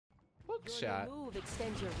shot. Move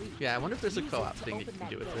extends your reach. Yeah, I wonder if there's a Use co-op it to thing that you open can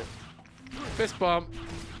do that with door. it. Fist bump.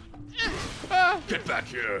 Ah. Get back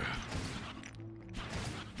here.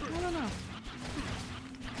 I don't know.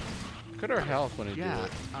 Look at our health when he Yeah, do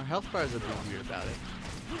it. our health bar is a bit weird about it.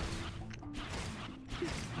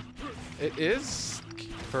 It is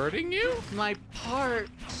hurting you? My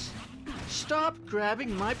parts. Stop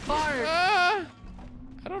grabbing my part. Ah.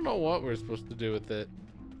 I don't know what we're supposed to do with it.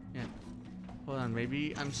 Yeah. Hold on,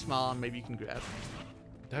 maybe I'm small and maybe you can grab.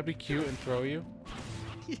 That'd be cute and throw you.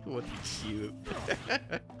 What cute.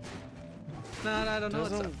 No, I don't know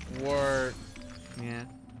what's up. Doesn't work. Yeah.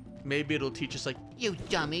 Maybe it'll teach us like, you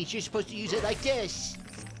dummies, you're supposed to use it like this.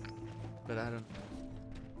 But I don't.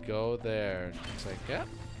 Go there. It's like, yeah.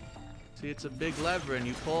 See, it's a big lever and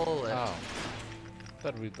you pull it. Oh.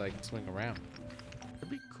 Thought we'd like swing around. That'd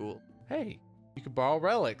be cool. Hey, you can borrow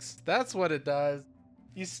relics. That's what it does.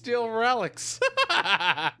 You steal relics.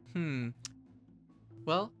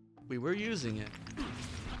 Well, we were using it.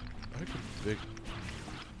 I could big.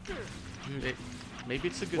 Dude. Maybe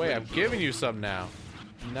it's a good Wait, way I'm to giving heal. you some now.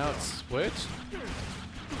 Now it's switched?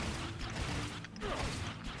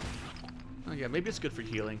 Oh yeah, maybe it's good for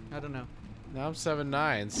healing. I don't know. Now I'm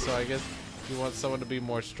 7'9", so I guess if you want someone to be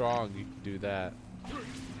more strong, you can do that.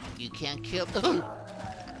 You can't kill. The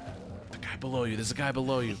guy below you. There's a guy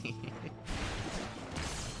below you.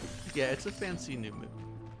 Yeah, it's a fancy new move.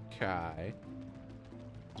 Kai.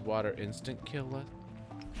 Does water instant kill us?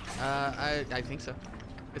 I think so.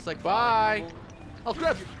 It's like Bye. I'll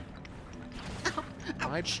grab you.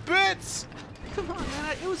 My bits! Come on,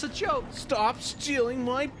 man. It was a joke. Stop stealing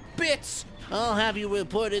my bits! I'll have you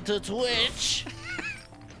reported to Twitch.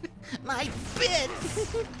 My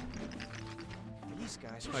bits. These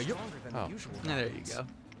guys Oh, are you- stronger than oh. the usual. There you rockets, go.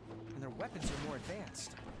 And their weapons are more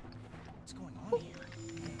advanced. What's going on here?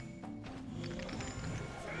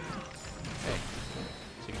 Hey.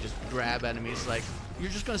 So you can just grab enemies like,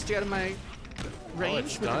 you're just gonna stay out of my range Oh, it with a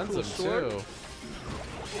stuns cool them sword? too.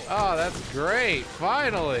 Oh, that's great!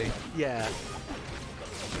 Finally! Yeah.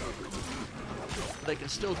 They can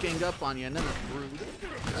still gang up on you and then it's rude.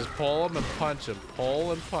 Just pull them and punch them.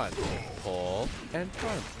 Pull and punch. Pull and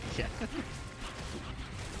punch. Yeah.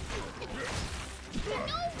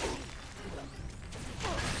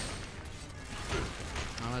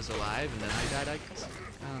 I was alive and then I died, I guess.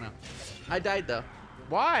 I don't know. I died though.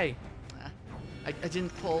 Why? I didn't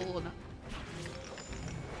pull enough.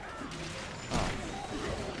 Oh.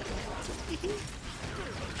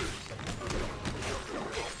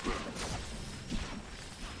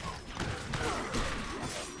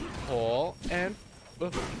 Pull and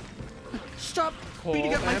Stop pull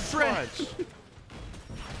beating up my and friend. punch.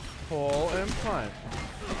 Pull and punch.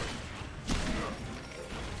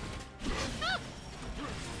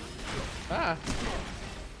 Ah.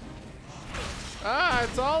 Ah,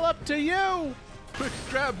 it's all up to you. Quick,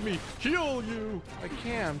 grab me. Heal you. I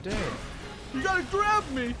can't, I'm dead. You gotta grab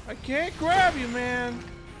me. I can't grab you, man.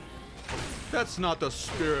 That's not the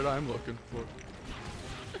spirit I'm looking for.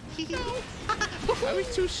 I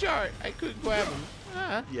was too short. I couldn't grab him.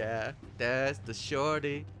 Ah. Yeah, that's the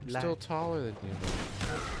shorty. I'm still taller than you.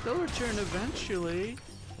 They'll return eventually,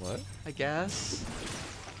 What? I guess.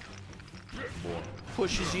 Boy.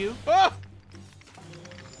 Pushes you. Ah!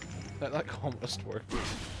 That like almost worked.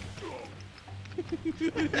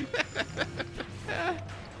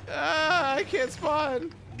 Ah, I can't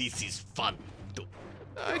spawn. This is fun.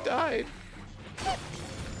 I died.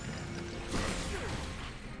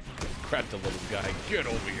 Crap the little guy. Get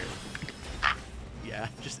over here. Yeah,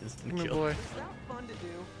 just instant Come here, kill. boy. Is that fun to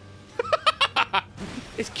do?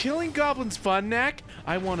 Is killing goblins fun, Knack?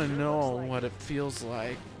 I want to know what it feels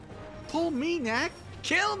like. Pull me, Knack.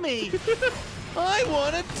 Kill me. I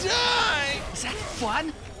want to die. Is that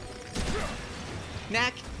fun?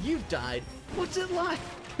 Knack, you've died. What's it like?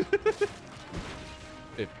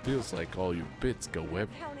 It feels like all your bits go everywhere.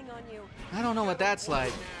 Counting on you. I don't know what that's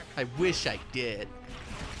like. I wish I did.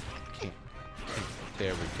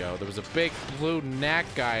 There we go. There was a big blue Knack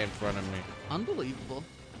guy in front of me. Unbelievable.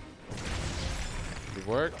 It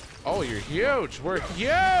worked. Oh, you're huge. We're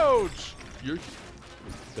huge. You're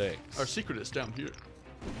Thanks. Our secret is down here.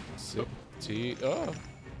 Oh.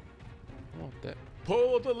 I want that.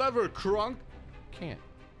 Pull the lever, Crunk. Can't.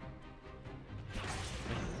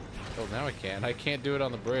 Oh, now I can. I can't do it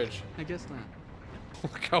on the bridge. I guess not.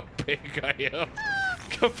 Look how big I am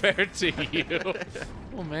compared to you.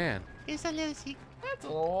 Oh, man. It's a Lucy. That's a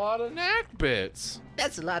lot of Knack bits.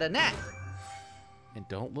 That's a lot of Knack. And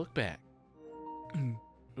don't look back.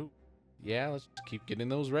 Ooh. Yeah, let's keep getting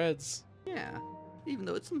those reds. Yeah, even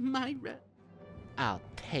though it's my red. I'll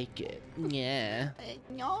take it. Yeah.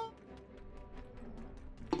 No.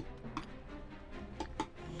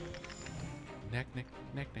 Knack, knack,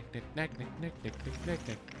 knack, knack, knack, knack, knack, knack, knack, knack, knack,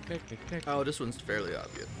 knack, knack, knack, knack. Oh, this one's fairly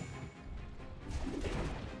obvious.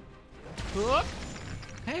 Whoop.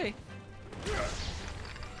 Hey,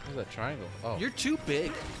 What's that triangle? Oh, you're too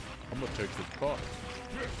big. I'm gonna take this car.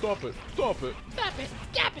 Stop it! Stop it! Stop it!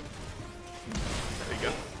 Stop it! There you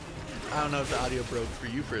go. I don't know if the audio broke for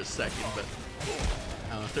you for a second, but I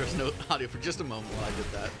don't know if there was no audio for just a moment while I did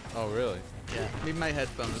that. Oh, really? Yeah, maybe my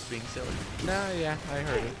headphone was being silly. Nah, yeah, I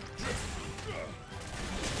heard it.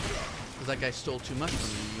 It's like I stole too much from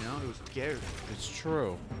you, you know? It was scared. It's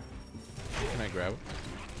true. Can I grab it?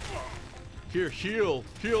 Here, heal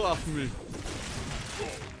off me.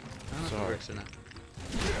 I don't know if it Sorry. works or not.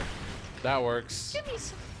 That works. Give me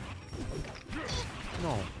some.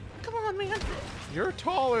 No, Come on, man. you're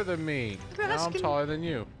taller than me. You're Now I'm asking- taller than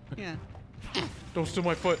you. Yeah. Don't steal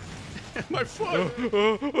my foot. My foot.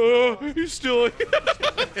 He's stealing.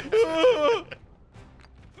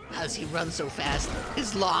 How does he run so fast?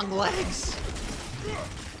 His long legs.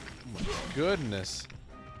 Goodness.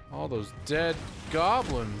 All those dead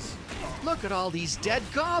goblins. Look at all these dead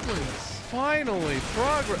goblins. Finally,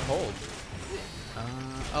 progress. Hold.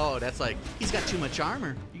 Oh, that's like, he's got too much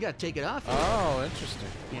armor. You gotta take it off. Oh, interesting.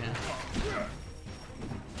 Yeah.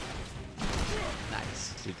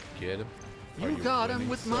 Nice. Did you get him? Are You got him winning,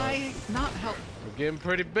 with son? my not help. We're getting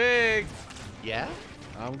pretty big. Yeah?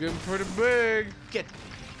 I'm getting pretty big.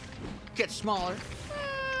 Get smaller.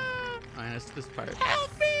 Alright, that's this part.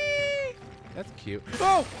 Help me! That's cute.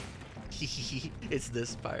 Oh, It's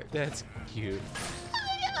this part. that's cute.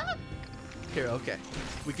 Here, okay.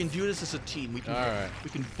 We can do this as a team. We can All right. we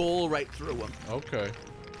can bowl right through them. Okay.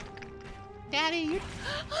 Daddy,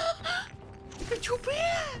 you're too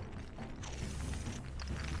bad.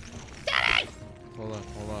 Daddy! Hold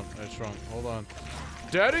on. That's wrong. Hold on.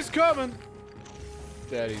 Daddy's coming.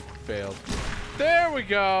 Daddy failed. There we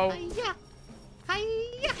go. Hiya.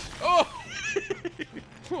 Hiya. Oh.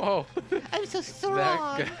 Whoa. I'm so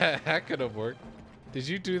strong. That could have worked. Did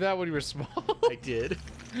you do that when you were small? I did.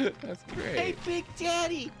 That's great. Hey, Big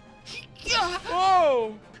Daddy.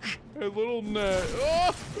 Oh! A little net.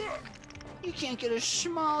 Oh! You can't get a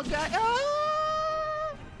small guy.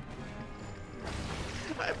 Ah!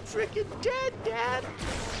 I'm freaking dead, Dad.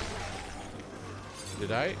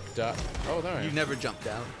 Did I die? Oh, there I You am. never jumped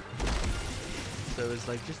down. So it's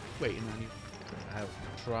like just waiting on you. I'm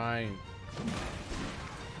trying.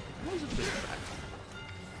 That was a big crack.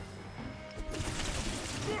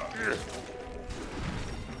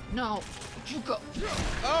 No, you go.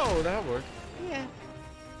 Oh, that worked. Yeah.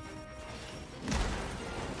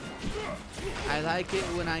 I like it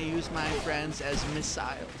when I use my friends as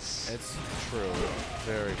missiles. It's true.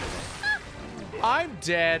 Very true. I'm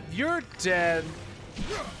dead. You're dead.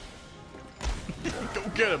 Go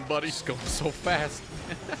get him, buddy. He's going so fast.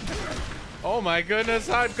 Oh my goodness,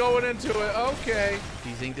 I'm going into it. Okay. Do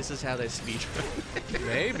you think this is how they speedrun?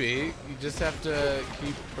 Maybe. You just have to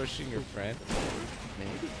keep pushing your friend.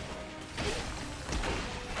 Maybe.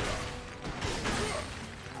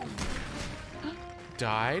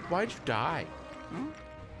 Died? Why'd you die?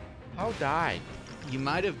 How die? You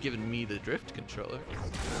might have given me the drift controller.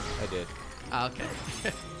 I did. Ah, okay.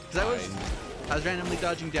 'Cause I was randomly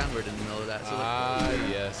dodging downward in the middle of that. So Ah,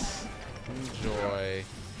 yes. Enjoy.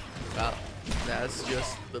 well, that's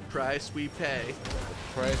just the price we pay.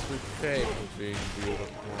 Price we pay for being beautiful.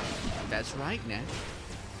 That's right, Nick.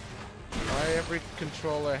 Why every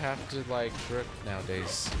controller have to like drift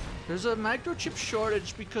nowadays? There's a microchip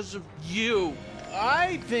shortage because of you.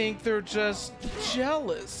 I think they're just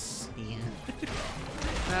jealous. Yeah.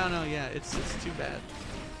 I don't know. Yeah, it's too bad.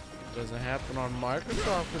 Doesn't happen on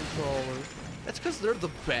Microsoft controllers. That's because they're the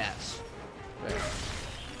best.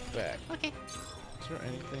 Back. Okay. Is there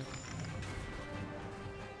anything?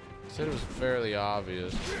 Said it was fairly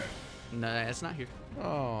obvious. No, it's not here.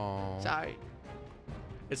 Oh. Sorry.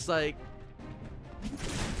 It's like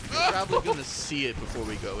we're probably gonna see it before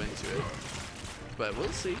we go into it, but we'll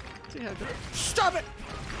see. See how it goes. Stop it!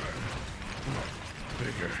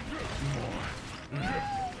 Bigger.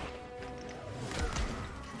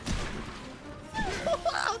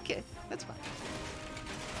 Okay, that's fine.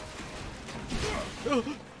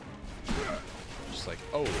 Just like,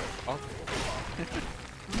 oh, okay.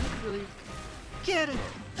 Really get it.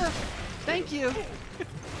 Thank you.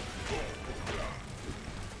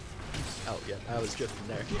 Oh yeah, I was good from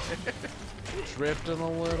there. Drifting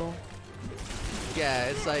a little. Yeah,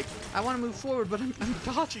 it's like I want to move forward, but I'm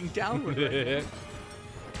dodging downward. Right now.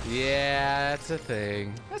 Yeah, that's a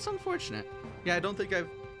thing. That's unfortunate. Yeah, I don't think I've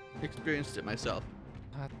experienced it myself.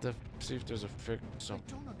 Have to see if there's a fix. So I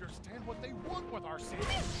don't understand what they want with our city.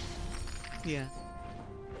 Yeah.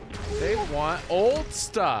 They want old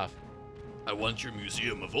stuff. I want your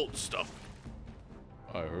museum of old stuff.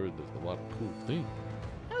 I heard there's a lot of cool things.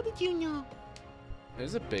 How did you know?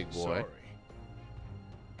 There's a big boy. Sorry.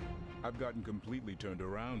 I've gotten completely turned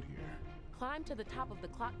around here. Climb to the top of the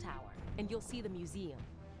clock tower, and you'll see the museum.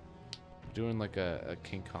 Doing like a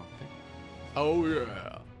King Kong thing. Oh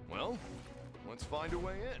yeah. Well, let's find a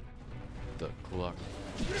way in. The clock.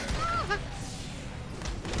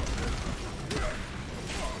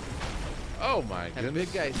 Oh my That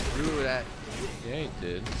goodness. big guy threw that. Yeah, he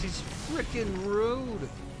did. He's freaking rude.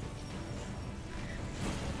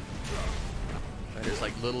 And there's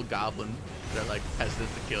like little goblins that are like hesitant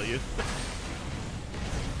to kill you.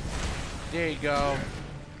 There you go.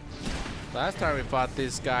 Last time we fought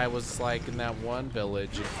this guy was like in that one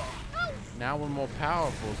village. Now we're more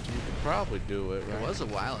powerful, so we could probably do it, right? It was a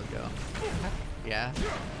while ago. Yeah.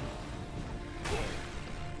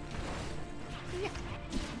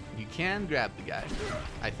 You can grab the guy,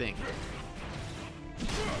 I think. You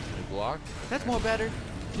blocked? That's more better.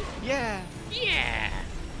 Yeah. Yeah!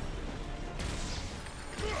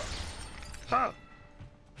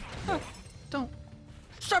 Don't.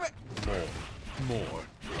 Stop it. More.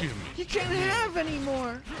 Give me. You can't have any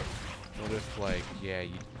more. What if, like, yeah,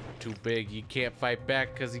 you too big, you can't fight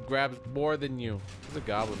back because he grabs more than you. There's a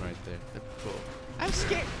goblin right there. That's cool. I'm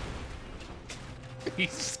scared.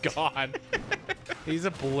 He's gone. He's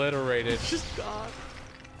obliterated. Just gone.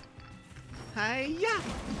 Hiya.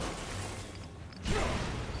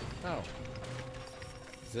 Oh.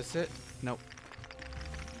 Is this it? Nope.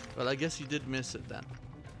 Well, I guess you did miss it then.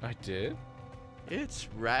 I did? It's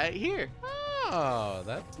right here. Oh,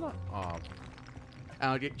 that's not off.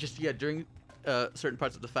 Yeah, during certain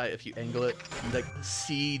parts of the fight, if you angle it, you like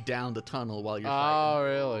see down the tunnel while you're Oh, fighting.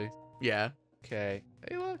 really? Yeah. Okay.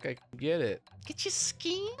 Hey, look, I can get it. Get your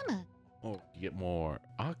skin. Oh, you get more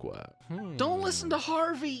aqua. Don't listen to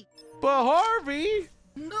Harvey. But Harvey!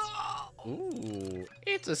 No. Ooh,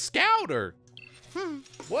 it's a scouter.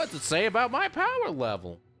 What's it say about my power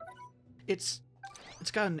level? It's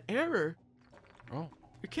got an error. Oh,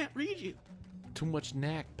 It can't read you. too much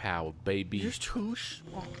knack power, baby. You're too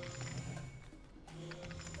small.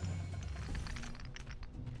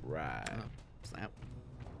 Right. Snap.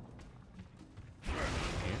 Here.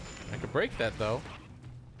 I can break that though.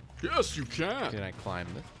 Yes, you can. Can I climb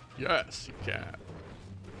this? Yes, you can.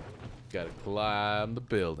 Gotta climb the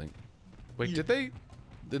building. Wait, did they?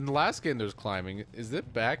 In the last game, there's climbing. Is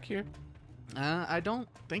it back here? I don't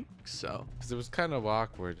think so. Because it was kind of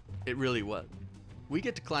awkward. It really was. We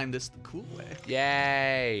get to climb this the cool way.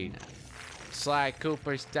 Yay! Sly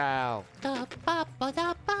Cooper style. We found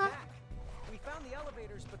the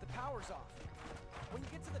elevators, but the power's off. When you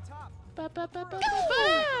get to the top,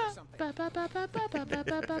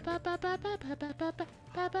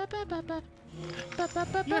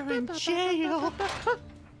 You're in jail.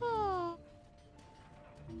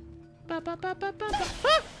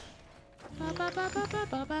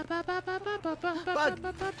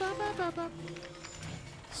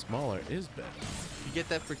 Smaller is better. You get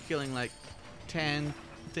that for killing like 10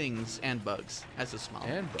 things and bugs as a small.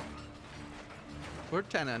 And bug. Or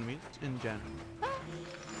 10 enemies in general.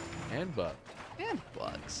 And bug. And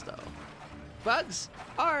bugs, though. Bugs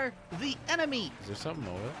are the enemy. Is there something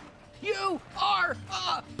over there? You are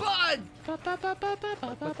a bug. Bug.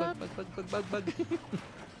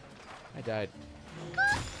 I died.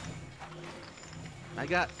 I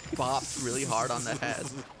got bopped really hard on the head.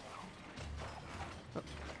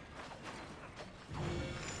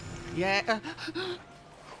 Yeah.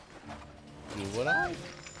 Do what I.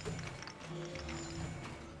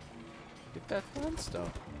 Get that fun stuff.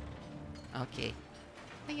 Okay.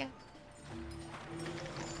 Yeah.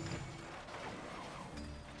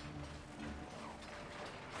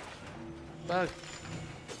 Bug.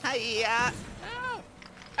 Hiya. Ow!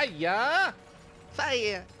 Hiya!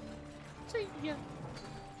 Fire. See ya.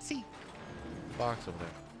 See. Box over there.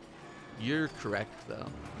 You're correct, though.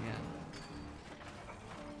 Yeah.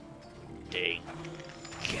 Dang.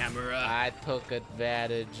 Camera. I took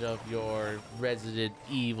advantage of your Resident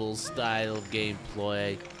Evil style of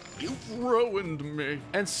gameplay You've ruined me.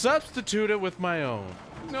 and substitute it with my own.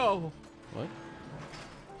 No. What?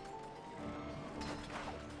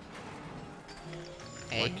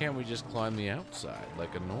 Hey. Why can't we just climb the outside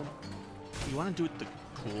like a normal? You want to do it the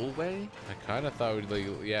cool way? I kind of thought we'd like,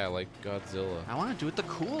 yeah, like Godzilla. I want to do it the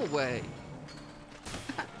cool way.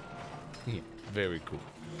 Yeah, very cool.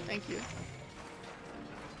 Thank you.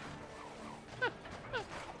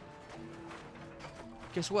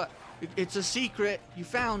 Guess what? It's a secret. You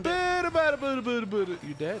found it.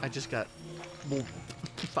 You dead? I just got.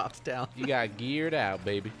 Pops down. You got geared out,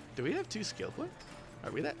 baby. Do we have 2 skill points?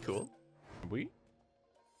 Are we that cool? We?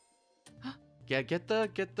 Yeah, get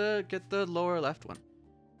the lower left one.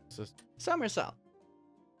 Somersault.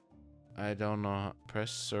 I don't know.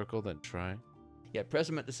 Press circle, then try. Yeah, press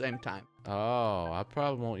them at the same time. Oh, I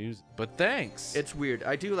probably won't use it. But thanks. It's weird.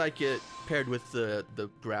 I do like it paired with the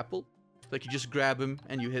grapple. Like you just grab them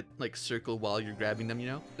and you hit like circle while you're grabbing them, you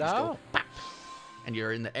know? Just go, pop, and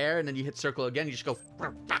you're in the air and then you hit circle again, you just go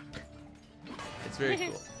pop. It's very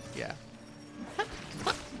cool. Yeah.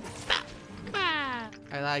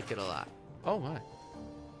 I like it a lot. Oh my.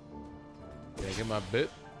 Can I get my bit?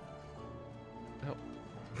 Oh.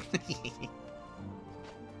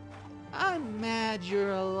 I'm mad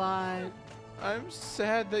you're alive. I'm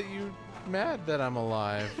sad that you mad that I'm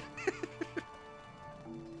alive.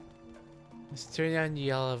 Let's turn on the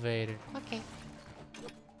elevator. Okay.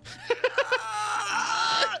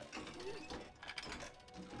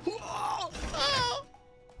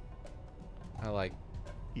 I like.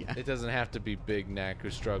 Yeah. It doesn't have to be Big Knack who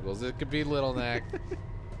struggles. It could be Little Knack.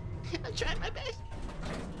 I'm trying my best.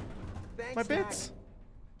 Thanks, My Knack. bits.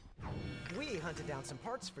 We hunted down some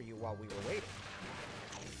parts for you while we were waiting.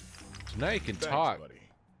 So now you can Thanks, talk. buddy.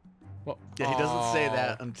 Well, Yeah, he doesn't say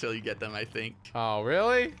that until you get them, I think. Oh,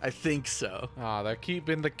 really? I think so. Oh, they're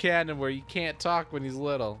keeping the canon where you can't talk when he's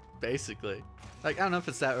little. Basically. Like, I don't know if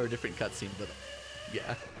it's that or a different cutscene, but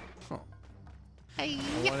yeah. I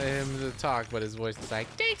wanted him to talk, but his voice is like,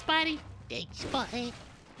 Thanks, buddy. Thanks, buddy.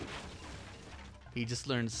 He just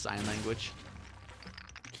learns sign language.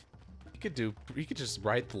 he could just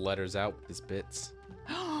write the letters out with his bits.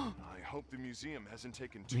 I hope the museum hasn't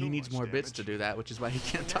taken too He needs much more bits to damage. do that, which is why he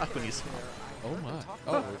can't talk when he's... Oh my.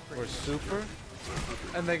 Oh, we're super?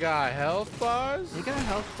 And they got health bars? They got a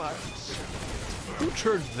health bar. Who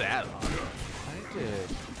turned that on? I did.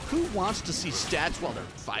 Who wants to see stats while they're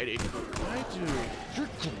fighting? I do. You're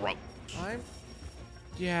gross.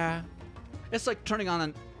 Yeah, It's like turning on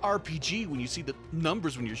an RPG when you see the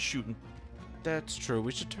numbers when you're shooting. that's true.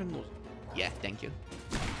 We should turn those. Yeah, thank you.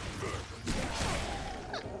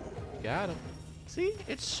 Got him. See?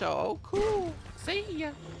 It's so cool. See ya.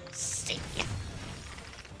 See ya.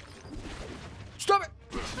 Stop it!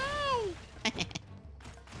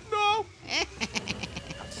 No!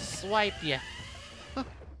 Swipe ya.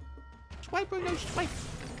 Swipe or no swipe?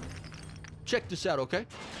 Check this out, okay?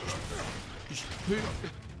 You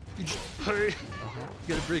just hurry. You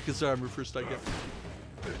gotta break his armor first, I guess.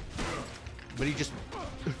 But he just...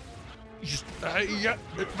 yeah.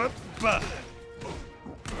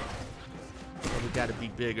 We gotta be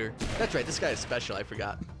bigger. That's right, this guy is special, I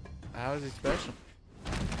forgot. How is he special?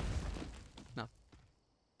 No.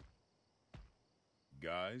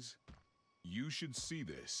 Guys, you should see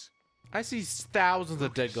this. I see thousands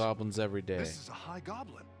of dead goblins every day. This is a high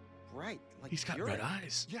goblin. Right. Like He's got you're red in.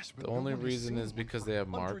 eyes. Yes, but The no only one has reason seen is one because for they have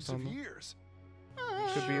marks hundreds on of them. years.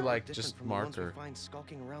 Could be like Different just from the ones we marker. find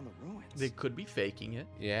skulking around the ruins. They could be faking it.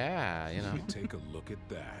 Yeah, you know. Take a look at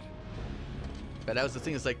that. But that was the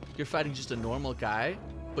thing, it's like, you're fighting just a normal guy,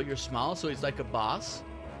 but you're small, so he's like a boss.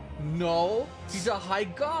 No, he's a high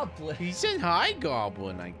goblin. He's a high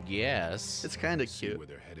goblin, I guess. It's kind of See cute. where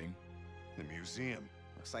they're heading? The museum.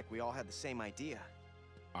 Looks like we all had the same idea.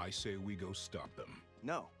 I say we go stop them.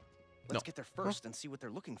 No. Let's get there first and see what they're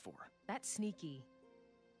looking for. That's sneaky.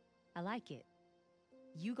 I like it.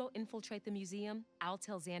 You go infiltrate the museum. I'll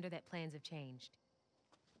tell Xander that plans have changed.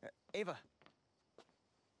 Ava.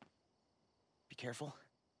 Be careful.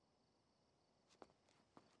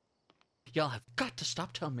 Y'all have got to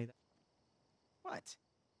stop telling me that. What?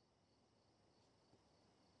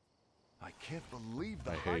 I can't believe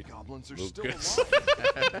the I high hate goblins are Lucas. still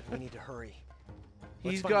alive. We need to hurry.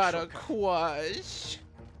 He's find a got a shortcut. quash.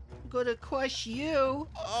 Gonna crush you.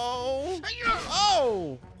 Oh.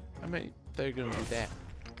 Oh. I mean, they're gonna do that.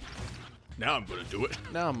 Now I'm gonna do it.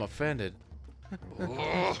 Now I'm offended.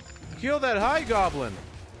 Kill that high goblin.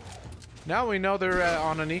 Now we know they're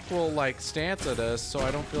on an equal like stance at us, so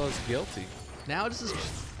I don't feel as guilty. Now this is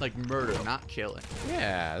like murder, not killing.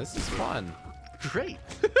 Yeah, this is fun. Great.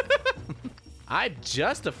 I'm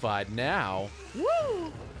justified now. Woo!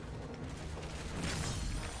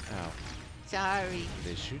 Ow. Sorry.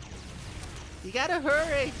 They shoot. You gotta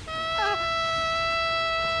hurry.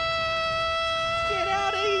 Get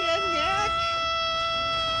out of here, Nick.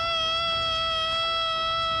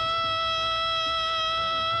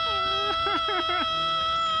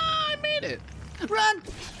 I made it. Run!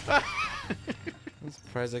 I'm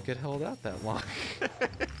surprised I could hold out that long.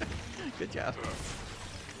 Good job.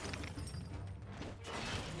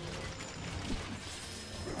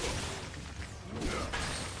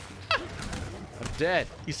 I'm dead.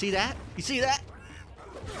 You see that? You see that?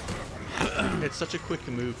 It's such a quick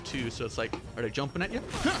move too, so it's like, are they jumping at you?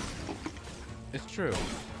 It's true.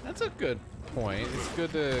 That's a good point. It's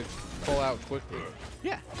good to pull out quickly.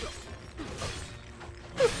 Yeah.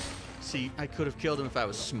 See, I could have killed him if I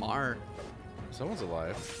was smart. Someone's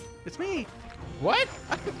alive. It's me. What?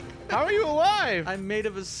 How are you alive? I'm made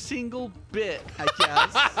of a single bit, I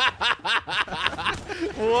guess.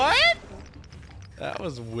 What? That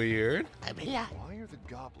was weird. Why are the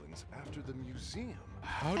goblins after the museum?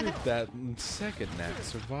 How did that second Knack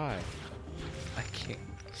survive? I can't.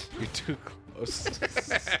 You're too close.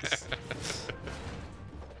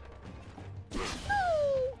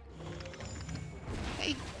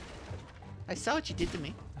 Hey, I saw what you did to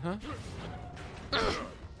me. Huh?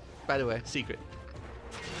 By the way, secret.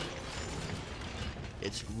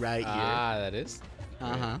 It's right here. Ah, that is.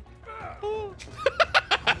 Uh-huh.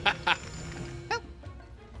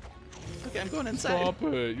 Okay, I'm going inside. Stop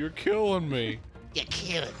it. You're killing me. You're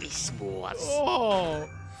killing me, s'mores. Oh.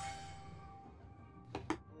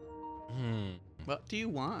 What do you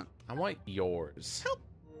want? I want yours. Help.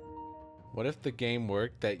 What if the game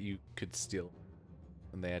worked that you could steal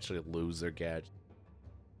and they actually lose their gadget?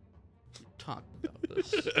 Talk about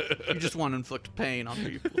this. You just want to inflict pain on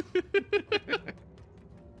people.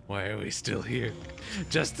 Why are we still here?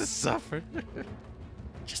 Just to suffer?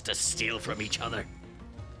 Just to steal from each other.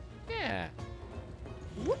 Yeah.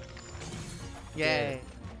 Yay.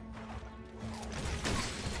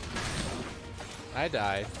 I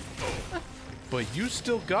died. But you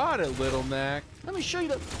still got it, little Knack. Let me show you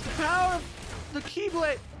the power of the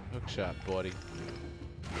Keyblade. Hookshot, buddy.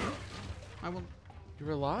 I will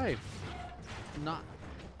You're alive. not.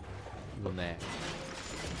 Little Knack.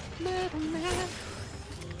 Little man,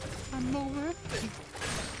 I'm over.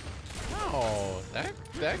 Oh,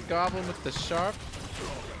 that goblin with the sharp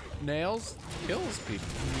nails kills people.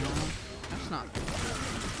 No, that's not.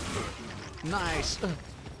 Nice.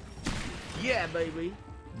 Yeah, baby.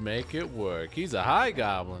 Make it work. He's a high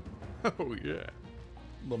goblin. Oh yeah.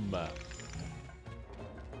 Lamar.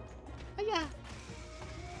 Oh, yeah.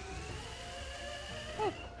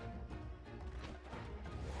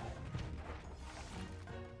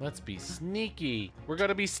 Let's be sneaky. We're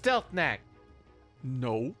gonna be stealth Knack.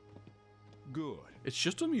 No. Good. It's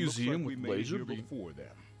just a Looks museum like we with made it laser here beam. before them.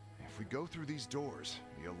 If we go through these doors,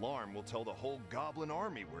 the alarm will tell the whole goblin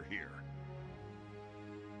army we're here.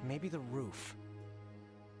 Maybe the roof.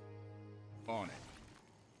 On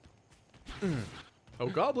it. Oh,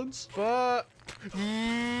 goblins. Fuck.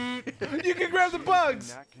 You can grab the bugs.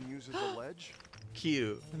 Knack can use as a ledge.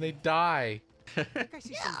 Cute. And they die. I think I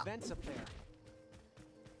see some vents up there.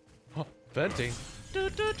 Huh, venting. No.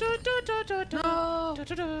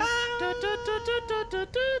 Did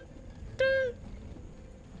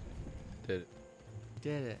it.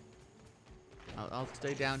 Did it. I'll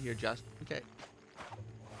stay down here, just okay.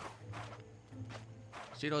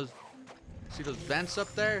 See those vents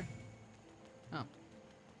up there? Oh.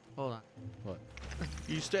 Hold on. What?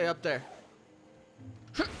 You stay up there.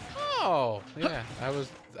 Oh, yeah.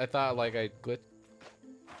 I thought like I glitched.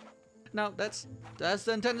 No, that's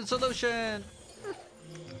the intended solution.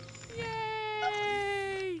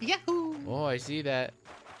 Yay! Yahoo! Oh, I see that.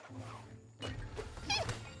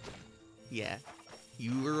 Yeah.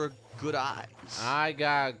 You were a good eyes. I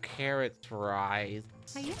got carrots for eyes.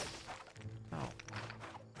 Oh,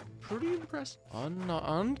 Pretty impressed.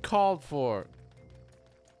 uncalled for.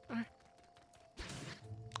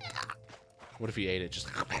 What if he ate it? Just.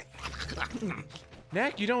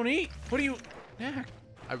 Knack, you don't eat. What do you? Knack.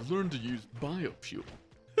 I've learned to use biofuel.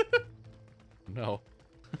 No.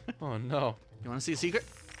 Oh no. You want to see a secret?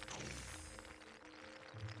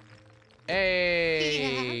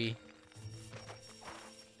 Hey.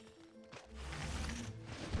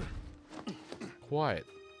 Quiet.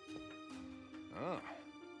 Oh,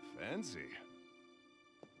 fancy.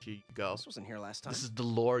 Here you go. This wasn't here last time. This is the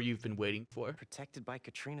lore you've been waiting for. Protected by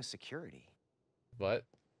Katrina security. What?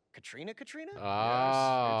 Katrina? Yes,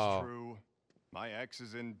 Oh. it's true. My ex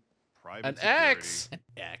is in private An security. X.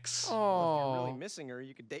 X. Well, if you're Oh. really missing her,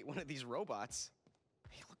 you could date one of these robots.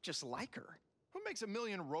 They look just like her. Who makes a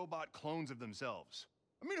million robot clones of themselves?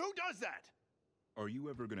 I mean, who does that? Are you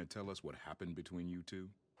ever gonna tell us what happened between you two?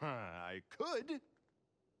 I could,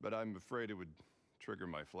 but I'm afraid it would trigger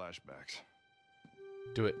my flashbacks.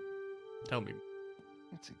 Do it. Tell me.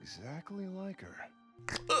 It's exactly like her.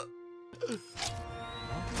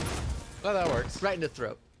 Oh, that works. Right in the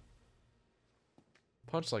throat.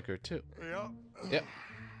 Punch like her too. Yeah. Yep.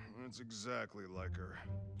 It's exactly like her.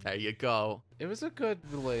 There you go. It was a good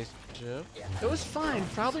relationship. It was fine.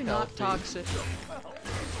 Probably not Healthy. toxic.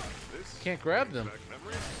 This Can't grab them.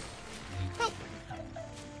 Help!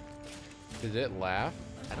 Did it laugh?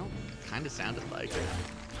 I don't. Kind of sounded like it.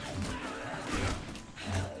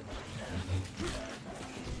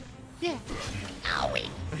 Yeah. Owie.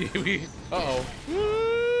 Uh-oh.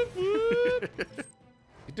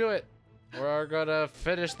 You do it. We're gonna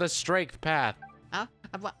finish the strength path.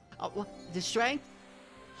 What? The strength?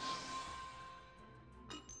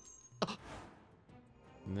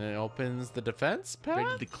 And then it opens the defense path?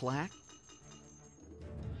 Ready to clack?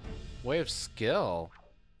 Way of skill.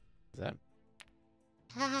 Is that?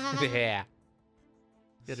 Yeah.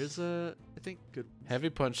 Yeah, there's a. I think good. Heavy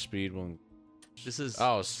punch speed when. This is.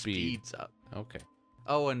 Oh, speed. Speeds up. Okay.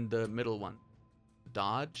 Oh, and the middle one.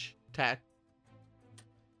 Dodge? Tack?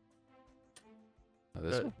 Oh,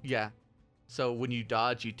 this one? Yeah. So when you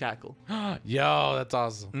dodge, you tackle. Yo, that's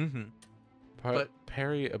awesome. Mm-hmm. But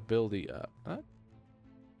parry ability up. Huh?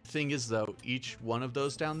 Thing is, though, each one of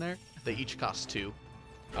those down there, they each cost 2.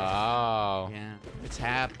 Oh. Yeah, it's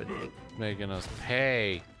happening. Making us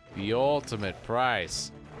pay the ultimate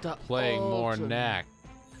price. Playing more Knack.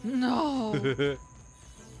 No.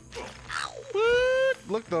 What?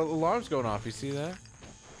 Look, the alarm's going off. You see that?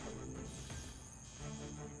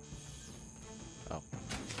 Oh.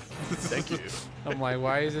 Thank you. I'm like,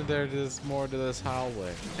 why isn't there just more to this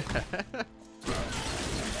hallway?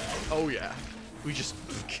 Oh yeah, we just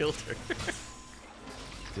killed her.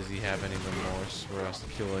 Does he have any remorse for us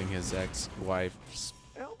killing his ex-wife's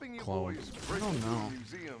Helping you clone? boys break Oh, into no. the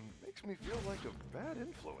museum makes me feel like a bad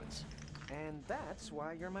influence. And that's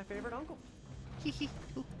why you're my favorite uncle.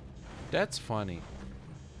 That's funny.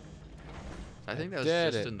 I think that was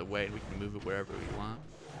Did just it. in the way, and we can move it wherever we want.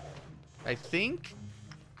 I think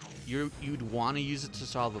you'd want to use it to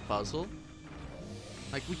solve a puzzle.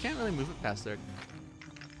 Like, we can't really move it past there.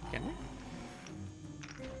 Can we?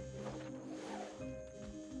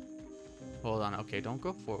 Hold on. Okay, don't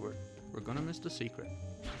go forward. We're gonna miss the secret.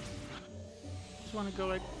 Just want to go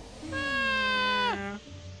like...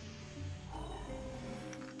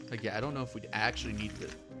 Like, yeah, I don't know if we'd actually need to...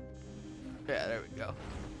 Yeah, there we go.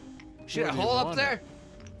 Shit, a Where do you hole up want there! it?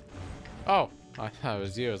 Oh, I thought it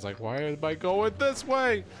was you. I was like, why am I going this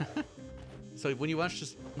way? So when you watch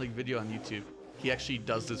this like video on YouTube, he actually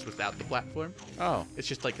does this without the platform. Oh, It's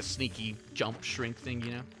just like a sneaky jump shrink thing,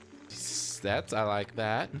 you know? I like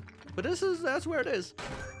that. But that's where it is.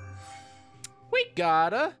 We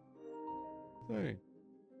gotta. Hey,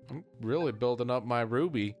 I'm really building up my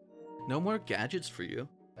Ruby. No more gadgets for you.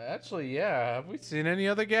 Actually, yeah. Have we seen any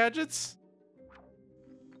other gadgets?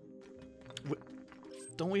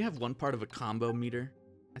 Don't we have one part of a combo meter?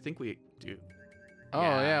 I think we do. Oh,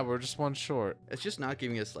 Yeah. yeah, we're just one short. It's just not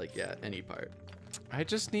giving us like, yeah, any part. I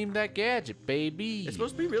just need that gadget, baby. It's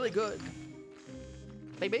supposed to be really good.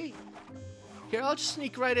 Baby. Here, I'll just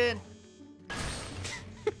sneak right in.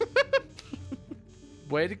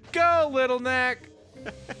 Way to go, little Knack.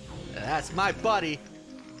 That's my buddy.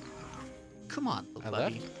 Come on, I little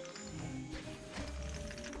buddy. left.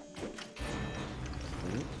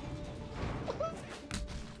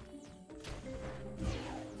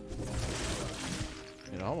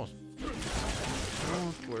 It almost.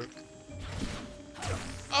 Almost worked.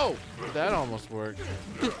 Oh, that almost worked.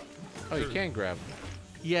 Oh, you can grab them.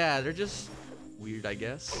 Yeah, they're just weird, I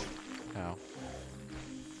guess. How?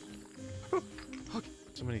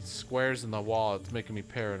 So many squares in the wall. It's making me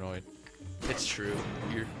paranoid. It's true.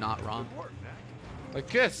 You're not wrong. Like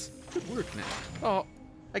this. Good work, Nick. Oh,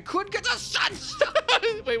 I could get the sun.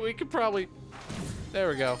 wait. We could probably. There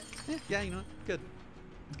we go. Yeah, you know what? Good.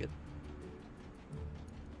 Good.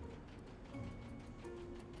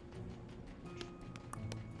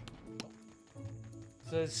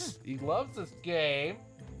 Says he loves this game.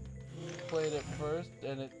 Played it first,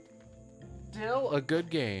 and it's still a good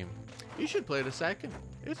game. You should play the second.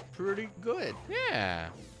 It's pretty good. Yeah.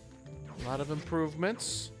 A lot of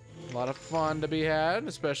improvements. A lot of fun to be had,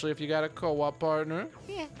 especially if you got a co-op partner.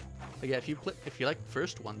 Yeah. But yeah, if you like the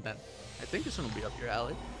first one, then I think this one will be up your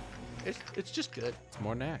alley. It's just good. It's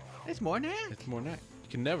more Knack. It's more Knack. It's more Knack. You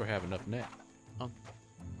can never have enough Knack. Oh.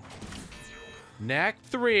 Knack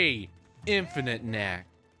 3. Infinite Knack.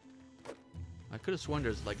 I could have sworn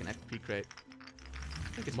there's like an XP crate.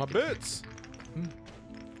 I think it's My bits.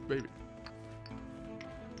 baby.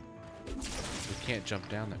 We can't jump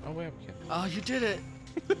down there. Oh, wait, we can. Oh, you did it!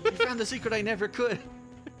 You found the secret I never could.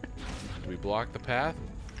 Do we block the path?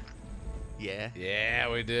 Yeah.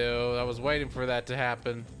 Yeah, we do. I was waiting for that to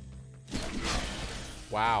happen.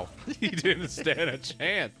 Wow. He didn't stand a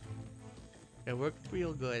chance. It worked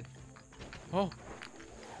real good. Oh.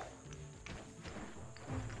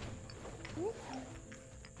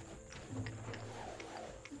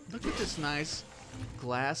 Look at this nice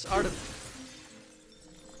glass art of.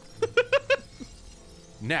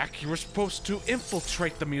 Knack, you were supposed to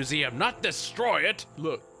infiltrate the museum, not destroy it.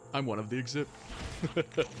 Look, I'm one of the exhibit.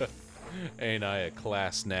 Ain't I a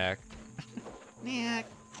class Knack? Knack.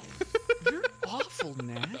 You're awful,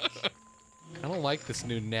 Knack. I don't like this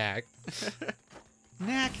new Knack.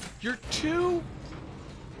 Knack, you're too.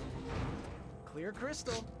 Clear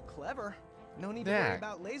crystal. Clever. No need to worry Knack.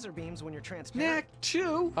 about laser beams when you're transparent. Knack,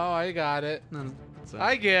 too. Oh, I got it. No,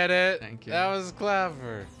 I get it. Thank you. That was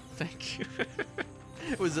clever. Thank you.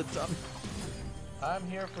 It was a dumb. I'm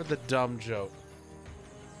here for the dumb joke.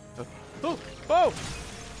 Oh! Oh!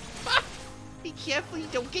 Be careful you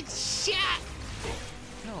don't get shot.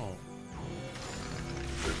 No.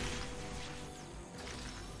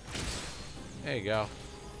 There you go.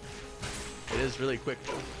 It is really quick.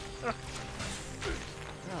 No.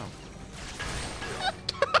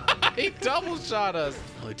 He double shot us.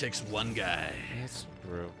 Only takes one guy. That's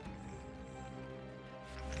true.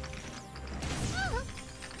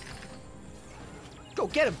 Go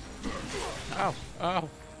get him. Oh, oh.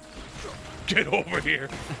 Get over here.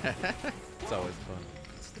 It's always fun.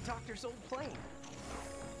 It's the doctor's old plane.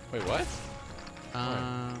 Wait, what?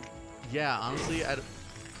 Yeah, honestly,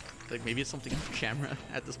 like maybe it's something off camera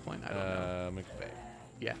at this point. I don't know. McVeigh.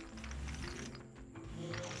 Yeah.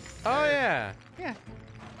 Oh, yeah. Yeah.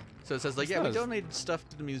 So it says like, This yeah, we does. donated stuff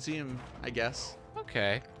to the museum, I guess.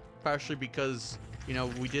 Okay. Partially because, you know,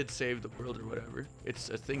 we did save the world or whatever. It's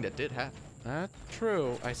a thing that did happen. That's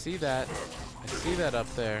true. I see that. I see that up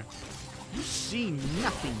there. You see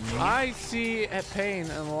nothing, man. I see a pain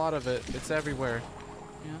in a lot of it. It's everywhere.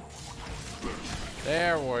 Yeah.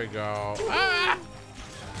 There we go. Ah!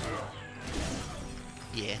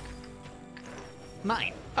 Yeah.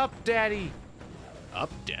 Mine. Up, daddy. Up,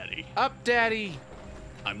 daddy. Up, daddy.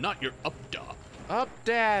 I'm not your up dog. Up,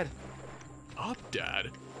 dad. Up, dad.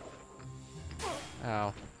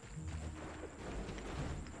 Ow.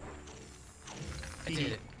 I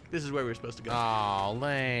did it. This is where we're supposed to go. Oh,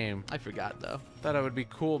 lame. I forgot though. Thought it would be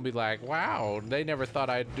cool and be like, wow, they never thought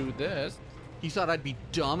I'd do this. You thought I'd be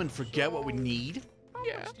dumb and forget what we need?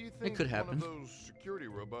 Yeah. How much do you think could happen. one of those security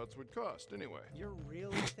robots would cost anyway? You're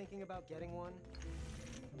really thinking about getting one?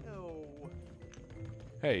 No.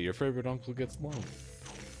 Hey, your favorite uncle gets lonely.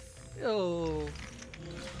 Oh.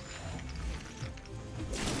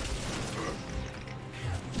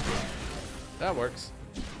 That works.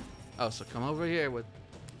 Oh, so come over here with.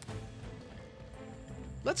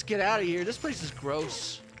 Let's get out of here. This place is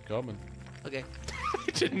gross. Coming. Okay.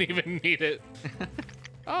 I didn't even need it.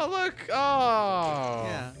 Oh, look. Oh.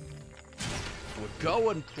 Yeah. We're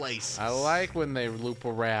going places. I like when they loop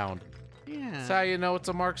around. Yeah. That's how you know it's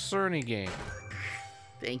a Mark Cerny game.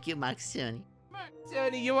 Thank you, Mark Cerny.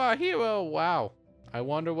 Cerny, you are a hero. Wow. I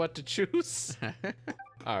wonder what to choose.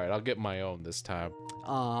 All right, I'll get my own this time.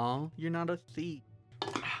 Aw, you're not a thief.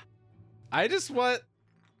 I just want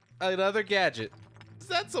another gadget. Is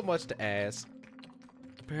that so much to ask?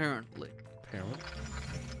 Apparently. Apparently.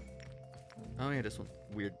 Oh yeah, this one's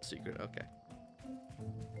weird secret. Okay.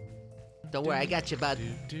 Don't worry, I got you, bud.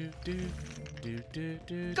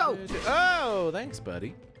 Go! Oh, thanks,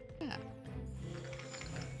 buddy. Yeah.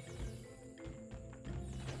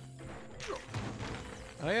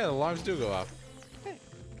 Oh yeah, the alarms do go off.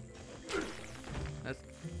 That's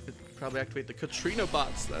it'd probably activate the Katrina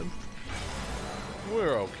bots then.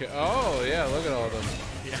 We're okay. Oh yeah, look at all of them.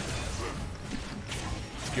 Yeah.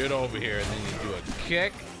 Get over here, and then you do a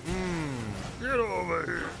kick. Get over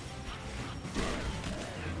here.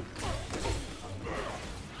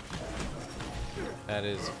 That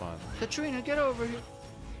is fun. Katrina, get over here.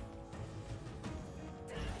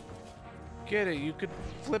 Get it? You could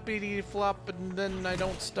flippity flop, and then I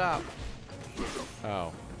don't stop.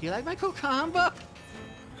 Oh. Do you like my cool combo?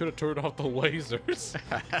 Could have turned off the lasers.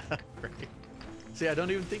 Right. See, I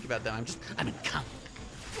don't even think about that. I'm in combo.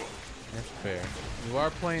 That's fair. You are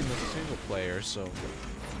playing the single player, so.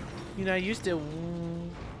 You know, I used to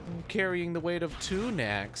carrying the weight of 2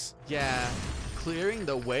 knacks. Yeah. Clearing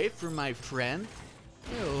the way for my friend?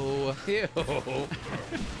 Ew. Ew.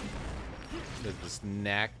 There's this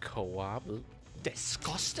knack co-op.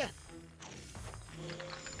 Disgusting.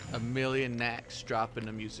 A million knacks drop in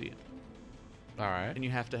a museum. All right. And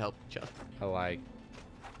you have to help each other. I like.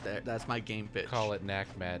 That's my game pitch. Call it Knack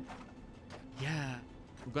Mad. Yeah.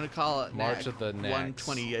 We're going to call it March Knack of the Knacks.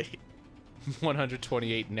 128.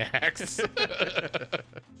 128 knacks.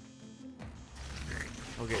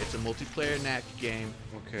 Okay, it's a multiplayer knack game.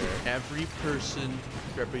 Okay. Every person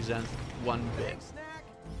represents 1 bit.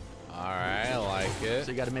 All right, I like it.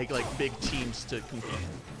 So you got to make like big teams to compete.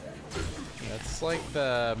 That's like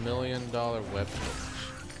the $1 million webpage.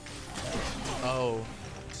 Oh,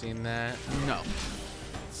 Seen that? no.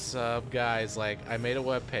 Sub guys, like, I made a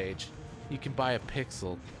webpage. You can buy a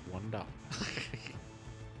pixel, $1.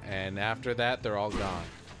 And after that, they're all gone.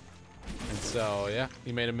 And so, yeah,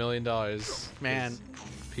 he made $1 million. Man.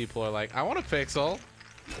 People are like, I want a pixel.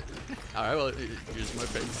 All right, well, here's my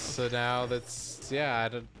face. So now that's, yeah,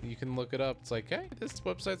 you can look it up. It's like, hey, this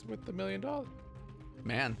website's worth $1 million.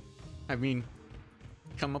 Man, I mean,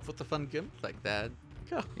 come up with a fun gimmick like that.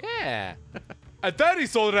 Go. Yeah. I thought he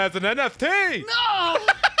sold it as an NFT. No!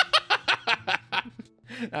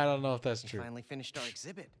 I don't know if that's We true. finally finished our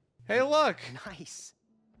exhibit. Hey, look. Nice.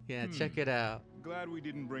 Yeah, check it out. Glad we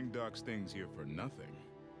didn't bring Doc's things here for nothing.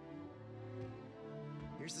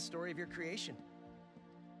 Here's the story of your creation.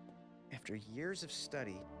 After years of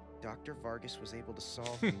study, Dr. Vargas was able to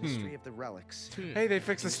solve the mystery of the relics. Hey, they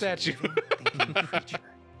fixed the statue. Thinking creature.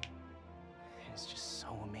 It's just so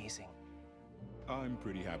amazing. I'm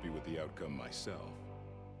pretty happy with the outcome myself.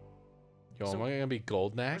 Yo, So- am I gonna be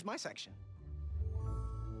gold neck? Where's my section?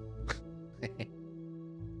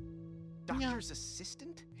 Doctor's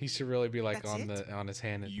assistant? He should really be like That's on it? on his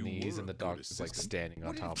hand and You knees, were and the a good doctor's like assistant. standing on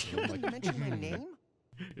What top of did him. you Like, mention my name?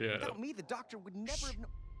 yeah. Without me, the doctor would never have known.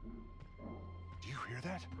 Do you hear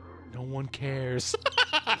that? No one cares.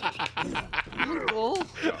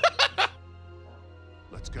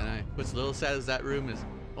 Let's go. And what's a little sad is that room is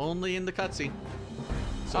only in the cutscene.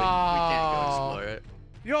 So we can't go Oh. explore it.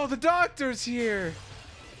 Yo, the doctor's here.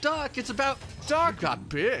 Doc, it's about... Doc, You got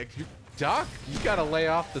big. Doc, you gotta lay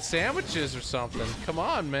off the sandwiches or something. Come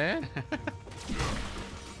on, man.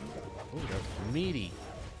 Ooh, they're meaty.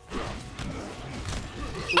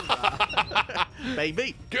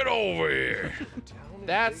 Baby. Get over here.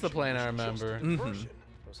 That's the plane I remember. Mhm.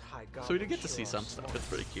 So we did get to see some stuff. It's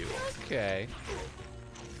pretty cute. Okay.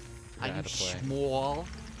 Are I you had to play. small?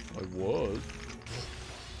 I was.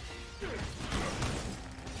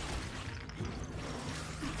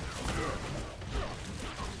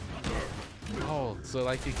 Oh, so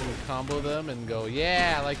like you can combo them and go,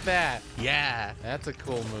 yeah, like that. Yeah. That's a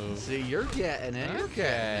cool move. See, you're getting it. You're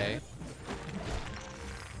Okay.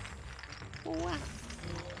 Wow.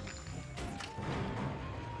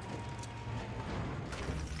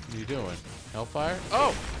 What are you doing? Hellfire?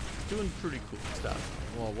 Oh! Doing pretty cool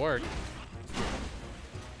stuff. Well, it worked.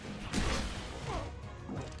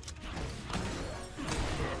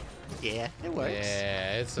 Yeah, it works.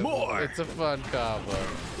 Yeah, it's a More. It's a fun combo.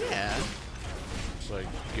 Yeah. It's like,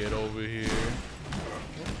 get over here.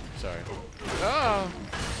 Sorry. Oh!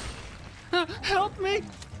 Help me.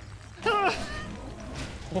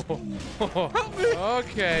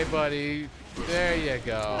 Okay, buddy. There you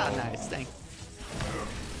go. Oh, nice. Thanks.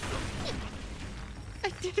 I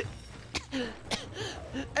did it.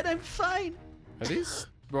 And I'm fine. Are these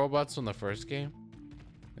robots from the first game?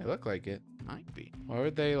 They look like it. Might be. Why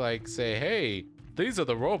would they like say, hey, these are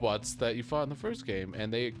the robots that you fought in the first game,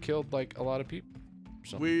 and they killed like a lot of people?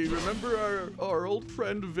 We remember our old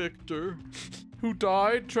friend Victor. Who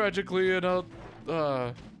died tragically in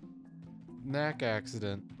a Knack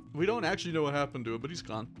accident. We don't actually know what happened to him, but he's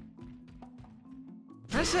gone.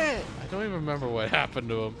 Press it. I don't even remember what happened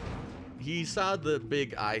to him. He saw the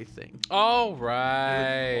big eye thing. Oh,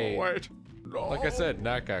 right. Wait. No. Like I said,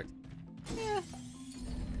 Knack accident. Yeah.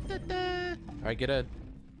 Da-da. All right, get in.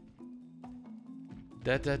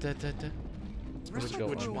 Da da da da da. Where's Which my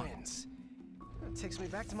one? ruins? That takes me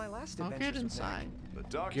back to my last I'll adventure. get inside. The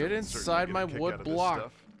doctor Get would certainly inside get a my kick wood out of this block.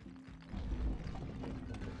 stuff.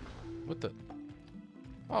 What the?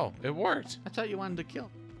 Oh, it worked. I thought you wanted to kill.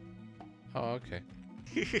 Oh, okay.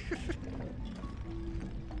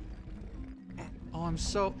 Oh, I'm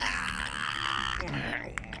so...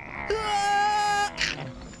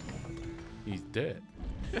 He's dead.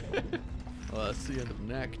 Well, that's the end of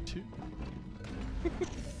Knack II.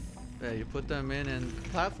 Yeah, you put them in and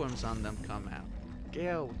platforms on them come out.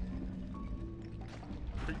 Go.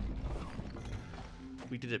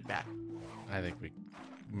 We did it back. I think we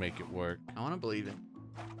make it work. I want to believe it.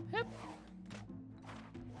 Yep.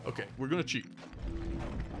 Okay, we're gonna cheat.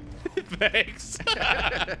 Thanks.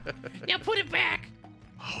 Now put it back.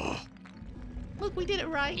 Look, we did it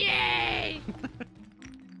right. Yay!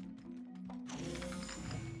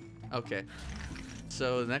 Okay.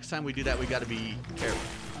 So the next time we do that, we gotta be careful.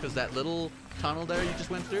 Because that little tunnel there you just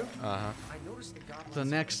went through, Uh-huh. I noticed the goblins. the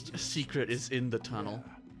next secret is in the tunnel.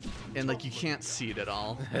 And like you can't see it at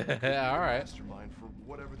all. All right. Mastermind for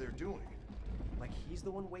whatever they're doing. Like he's the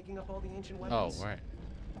one waking up all the ancient Oh, weapons. right.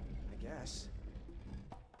 I guess.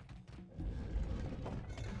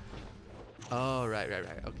 Oh, right.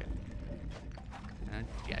 Okay.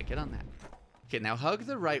 Yeah, get on that. Okay, now hug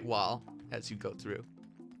the right wall as you go through.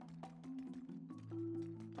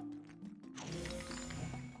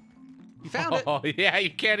 You found it. Oh, yeah,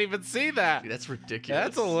 you can't even see that. Dude, that's ridiculous.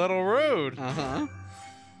 That's a little rude. Uh-huh.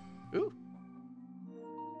 Ooh.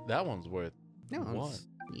 That one's worth No, one. it's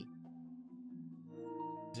neat.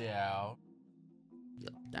 Down.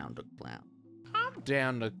 Down to clown. I'm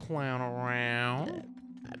down to clown around.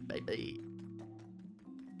 Hi, baby.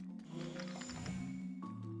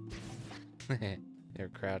 They're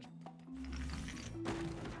crouched.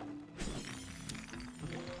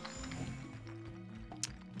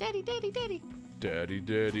 Daddy, daddy, daddy. Daddy,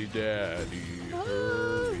 daddy, daddy.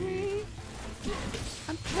 Hurry.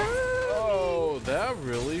 I'm hurt. Oh, that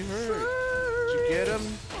really hurt. Did you get him?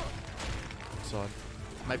 Son.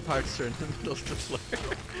 My parts are in the middle of the floor.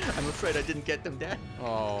 I'm afraid I didn't get them, Dad.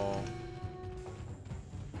 Oh.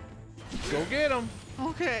 Go get him.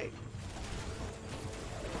 Okay.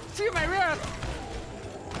 Feel my wrath.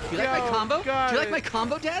 Do you like my combo? got Do you like it. my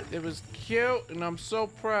combo, Dad? It was cute, and I'm so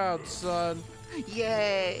proud, son.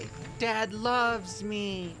 Yay! Dad loves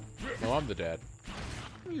me. No, I'm the dad.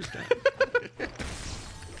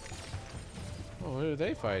 Oh, who are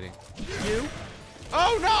they fighting? You?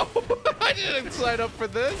 Oh no! I didn't sign up for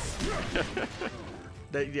this.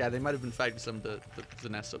 Yeah, they might have been fighting some of the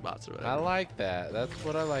Vanessa bots or whatever. I like that. That's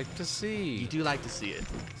what I like to see. You do like to see it.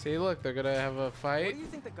 See, look, they're gonna have a What fight. do you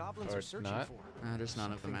think the goblins Or are searching not. for? There's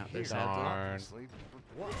none of them out there, Here, sadly. Darn. obviously.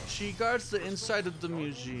 She guards the inside of the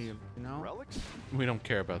museum, you know? Relics? We don't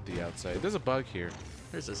care about the outside. There's a bug here.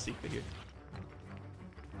 There's a secret here.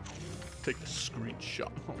 Take a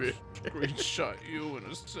screenshot, bitch. Screenshot you in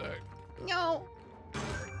a sec. No.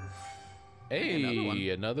 Hey, Another one.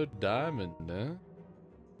 another diamond, huh?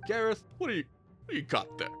 Gareth, what do you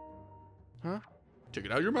got there? Huh? Take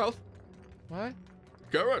it out of your mouth. What?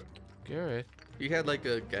 Gareth. Garrett? He had like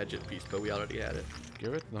a gadget piece, but we already had it.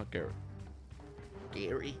 Garrett? Not Garrett.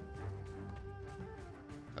 Gary.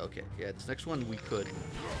 Okay, yeah, this next one we could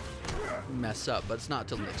mess up, but it's not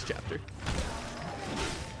till the next chapter.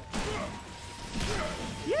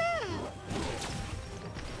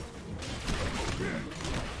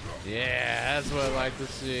 Yeah, that's what I like to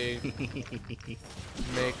see.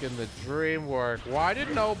 Making the dream work. Why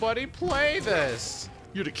did nobody play this?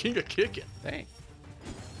 You're the king of kicking. Thanks.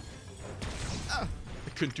 I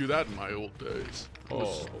couldn't do that in my old days. I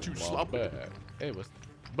was too my sloppy. bad. Hey, what's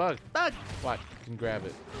bug? Bug. What? You can grab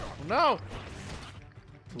it. Oh, no!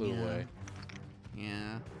 Flew Yeah. away.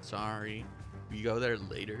 Yeah, sorry. We go there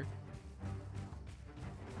later.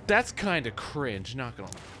 That's kind of cringe, not gonna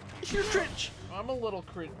lie. It's your cringe. I'm a little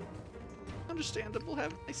cringe. Understandable.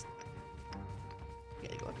 Have nice.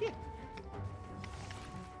 Yeah, you go up here.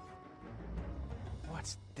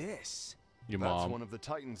 What's this? Your That's mom. one of the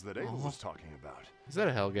titans that Ava was talking about. Is that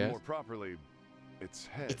a Hellgas? More properly, its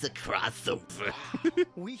head. It's a crossover.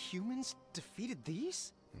 We humans defeated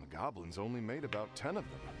these? The goblins only made about 10 of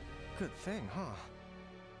them. Good thing, huh?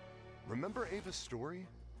 Remember Ava's story?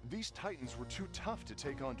 These titans were too tough to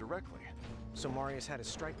take on directly. So Marius had his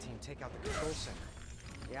strike team take out the control center.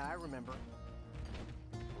 Yeah, I remember.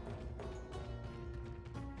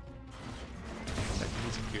 That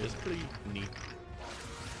music here is pretty neat.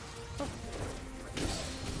 Oh.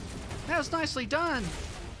 That was nicely done.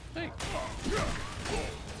 Hey.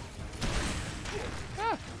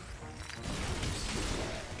 Ah.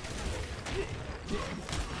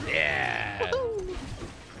 Yeah.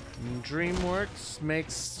 DreamWorks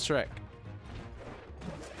makes Shrek.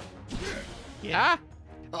 Yeah.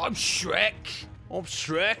 Ah. I'm Shrek. I'm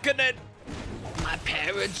Shreking it. My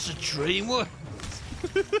parents are DreamWorks.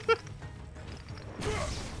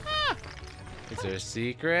 Is there a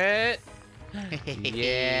secret?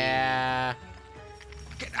 Yeah.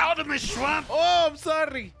 Get out of my swamp. Oh, I'm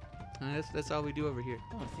sorry. That's all we do over here.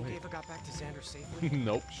 You think Ava got back to Xander safely?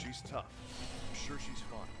 Nope. She's tough. I'm sure she's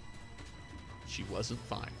fine. She wasn't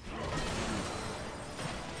fine.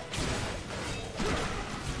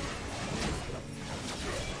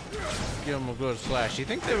 Give them a good slash. You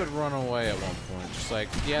think they would run away at one point? Just like,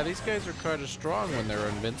 yeah, these guys are kind of strong when they're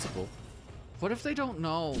invincible. What if they don't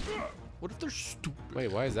know? What if they're stupid?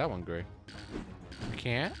 Wait, why is that one gray? You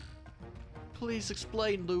can't? Please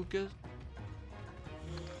explain, Lucas.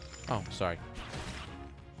 Oh, sorry.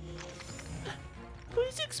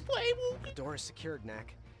 Please explain, The door is secured,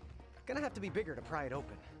 Knack. Gonna have to be bigger to pry it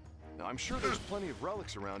open. Now, I'm sure there's plenty of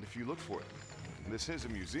relics around if you look for it. This is a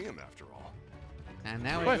museum, after all. And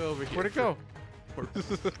now we What? go over here. Where'd it go?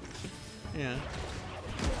 Yeah.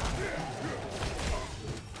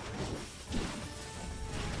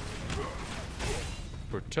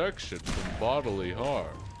 Protection from bodily harm.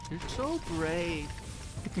 You're so brave.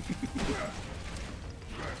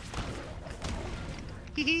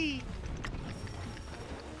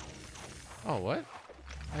 Oh, what?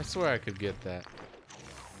 I swear I could get that.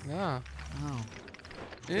 No. Oh.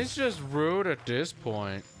 It's just rude at this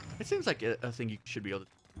point. It seems like a thing you should be able to.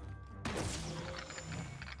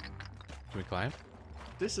 Can we climb?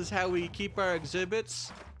 This is how we keep our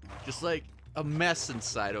exhibits. Just like a mess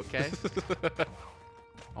inside, okay?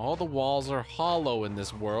 All the walls are hollow in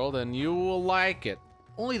this world, and you will like it.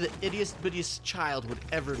 Only the ittiest bittiest child would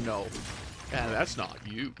ever know. And that's not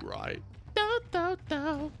you, right?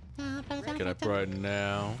 Can I brighten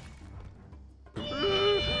now? Come on,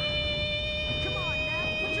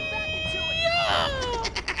 now. Put your back into it.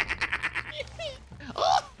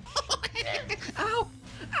 Ow!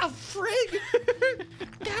 Ow, frig!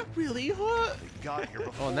 That really hurt. Got here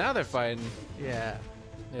before. Well, now they're fighting. Yeah.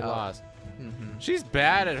 They Oh. lost. Mm-hmm. She's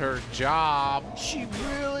bad at her job. She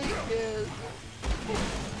really is.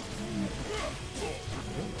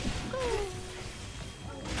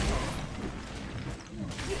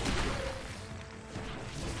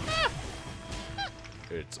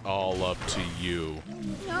 It's all up to you.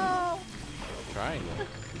 No. Triangle.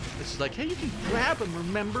 This is like, hey, you can grab him,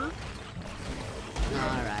 remember? All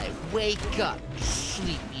right, wake up, you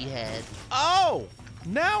sleepyhead. Oh!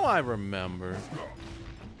 Now I remember.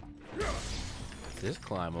 Is this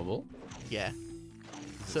climbable? Yeah.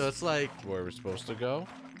 So it's like, Where we're supposed to go?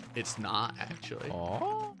 it's not actually.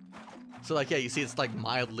 Oh. So like, yeah, you see it's like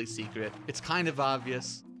mildly secret. It's kind of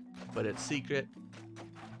obvious, but it's secret.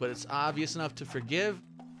 But it's obvious enough to forgive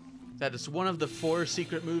that it's one of the 4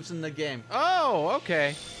 secret moves in the game. Oh,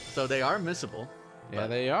 okay. So they are missable. Yeah,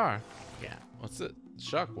 they are. Yeah. What's it?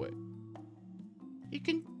 Shockwave. You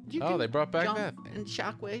can Oh, they brought back jump that thing. and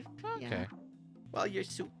shockwave. Okay. Yeah. Well, you're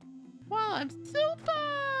Well, I'm super.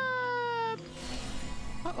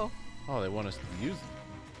 Uh-oh. Oh, they want us to use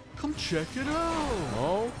it. Come check it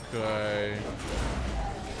out. Okay.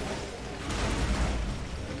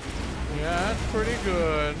 Yeah, that's pretty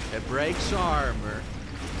good. It breaks armor.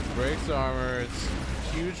 Breaks armor. It's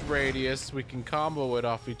huge radius. We can combo it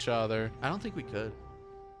off each other. I don't think we could.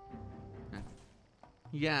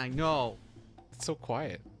 Yeah, I know. It's so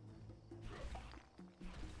quiet.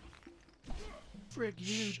 Frig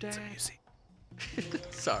you, Shh, Dad. it's easy.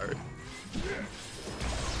 Sorry.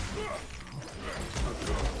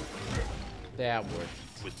 That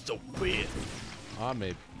worked. Was so weird. I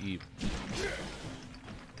may be evil.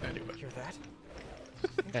 Anyway. Hear that?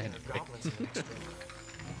 Anyway. Goblins in the next room.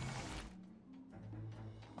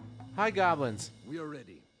 Hi, goblins. We are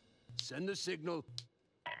ready. Send the signal.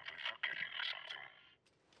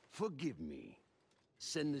 Forgive me.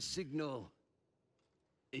 Send the signal.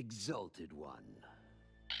 Exalted One.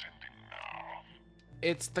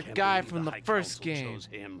 It's the Can't guy believe from the High first Council game. chose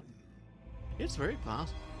him. It's very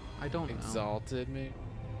possible. I don't know. Exalted me.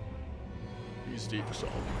 He's the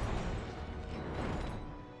exalted.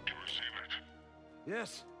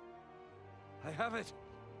 Yes. I have it.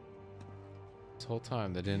 This whole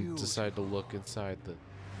time they didn't decide to look inside the...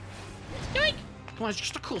 Come on, it's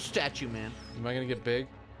just a cool statue, man. Am I gonna get big?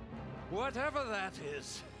 Whatever that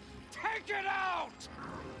is, take it out!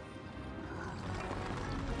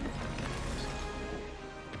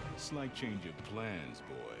 Slight change of plans,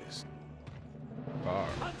 boys.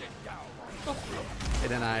 And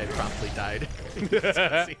then I promptly died.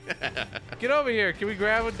 Get over here. Can we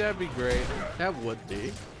grab it? That'd be great. That would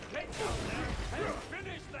be.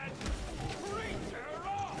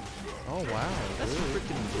 Oh, wow. That's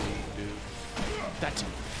freaking big, dude. That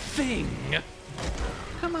thing.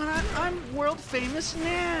 Come on, I'm world famous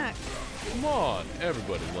Knack. Come on.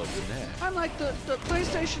 Everybody loves that. I'm like the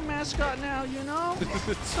PlayStation mascot now, you know?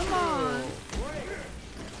 Come on.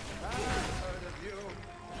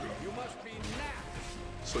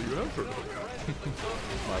 So you have heard of it.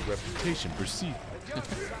 My reputation precedes.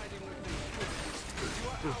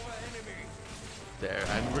 There,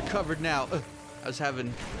 I'm recovered now. Ugh, I was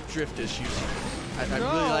having drift issues. I really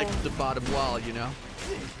No. like the bottom wall, you know?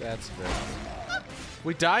 That's fair.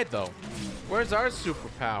 We died, though. Where's our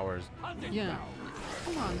superpowers? Yeah.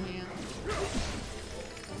 Come on, man.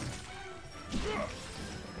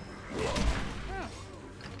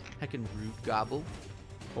 Heckin' root gobble.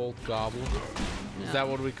 Old gobble. Yeah. Is that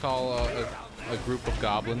what we call a group of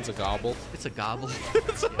goblins? A gobble? It's a gobble.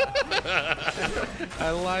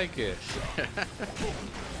 I like it.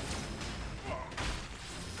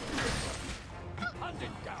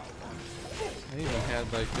 I even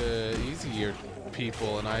had like easier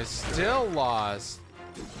people, and I still lost.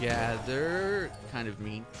 Yeah, they're kind of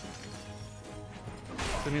mean.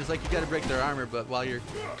 I mean, it's like you gotta break their armor, but while you're...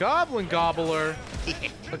 Goblin gobbler.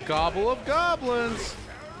 A gobble of goblins.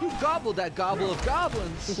 You gobbled that gobble of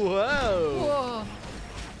goblins! Whoa. Whoa!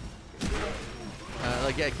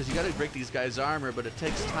 Like, yeah, because you gotta break these guys' armor, but it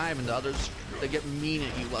takes time, and the others, they get mean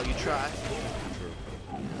at you while you try.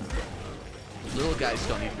 Little guys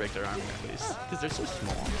don't need to break their armor, at least, because they're so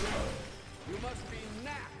small. You must be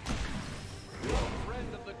Knack. You're a friend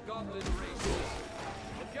of the goblin races.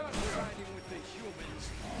 If you're siding with the humans,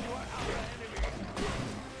 you are our enemy.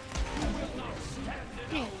 You will not stand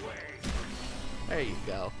in our way. There you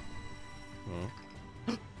go.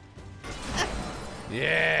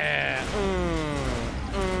 Yeah.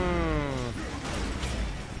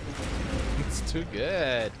 It's too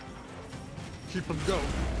good. Keep them going.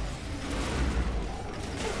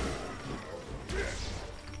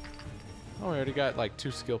 Oh, I already got like 2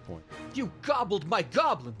 skill points. You gobbled my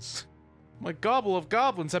goblins! My gobble of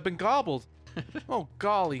goblins have been gobbled. Oh,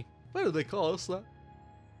 golly. Why do they call us that?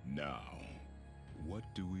 Now, what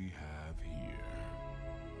do we have here?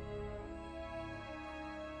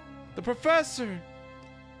 The professor.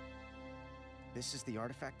 This is the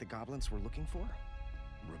artifact the goblins were looking for?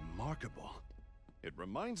 Remarkable. It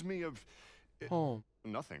reminds me of... Oh.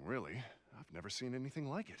 Nothing, really. I've never seen anything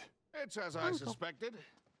like it. It's as I suspected.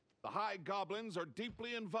 The High Goblins are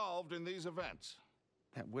deeply involved in these events.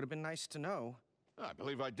 That would have been nice to know. I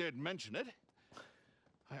believe I did mention it.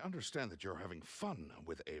 I understand that you're having fun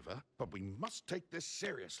with Ava, but we must take this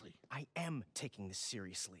seriously. I am taking this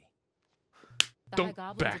seriously. The High Don't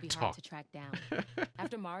Goblins would be backtalk. hard to track down.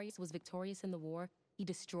 After Marius was victorious in the war, he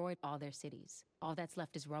destroyed all their cities. All that's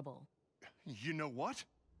left is rubble. You know what?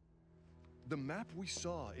 The map we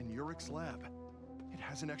saw in Urich's lab, it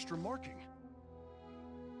has an extra marking.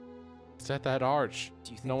 It's at that arch.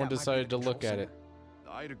 Do you think No one that might be decided the to look control at it.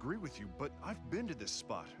 center? I'd agree with you, but I've been to this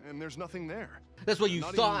spot, and there's nothing there. That's what you Not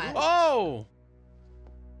even thought. ruins. Oh!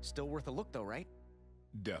 Still worth a look though, right?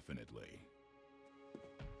 Definitely.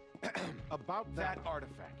 About that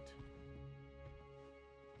artifact.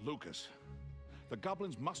 Lucas, the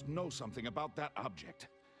goblins must know something about that object.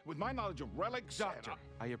 With my knowledge of relics, Doctor,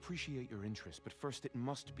 I appreciate your interest, but first it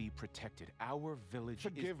must be protected. Our village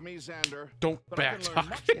forgive me, Xander. Don't but I can learn backtalk.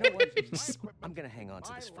 much You know what? from my equipment. I'm gonna hang on to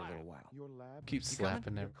My this for a little lab. while. Your lab. Keep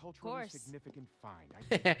slapping Your them. culturally course. significant find.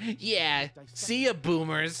 Yeah. See ya,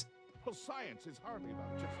 boomers. Well, science is hardly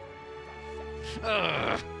about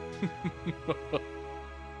just...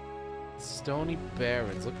 Stony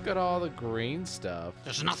Barrens. Look at all the green stuff.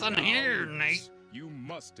 There's nothing here, Nate. You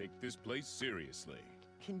must take this place seriously.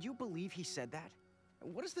 Can you believe he said that?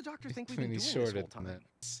 What does the doctor think we've And been he's doing this shorter whole than time?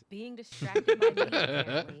 that. Being distracted by me,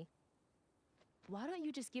 apparently. Why don't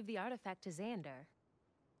you just give the artifact to Xander?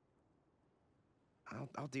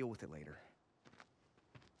 I'll deal with it later.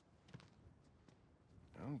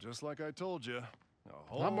 Well, just like I told you, a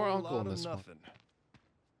whole Lot more uncle lot in of this one. nothing.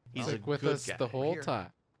 He's Stick a with good us guy. the whole here.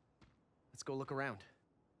 time. Let's go look around.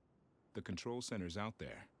 The control center's out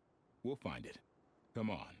there. We'll find it.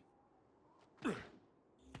 Come on.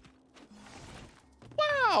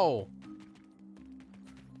 Wow!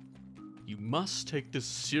 You must take this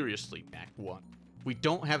seriously, Knack 1. We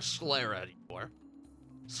don't have sclera anymore.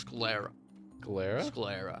 Sclera. Glera?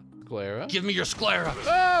 Sclera. Glera? Give me your sclera!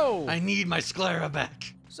 Oh! I need my sclera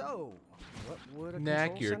back. So, what would a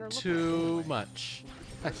Knack, control you're center look like too anyway? much.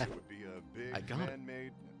 It would be a big I got it.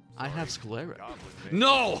 man-made. I have sorry, sclera. goblin-made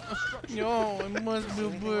No! No, it must be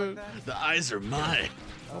Anything big. like that? The eyes are mine.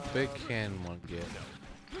 How big can one get?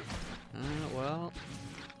 Well,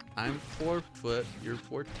 I'm 4 foot, you're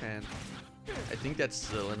 4'10". I think that's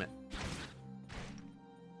the limit.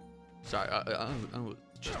 Sorry, I'm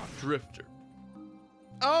just a drifter.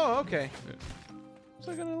 Oh, okay. What's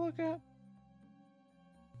I gonna look at?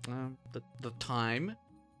 The time.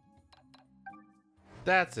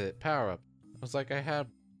 That's it. Power up. I was like, I had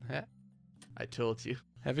I told you.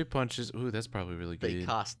 heavy punches. Ooh, that's probably really They good.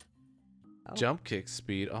 cost. Jump kick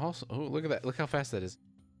speed. Also, oh, look at that. Look how fast that is.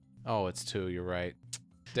 Oh, it's 2. You're right.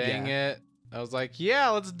 Dang it. I was like, yeah,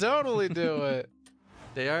 let's totally do it.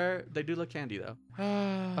 They do look handy though.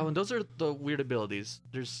 Oh, and those are the weird abilities.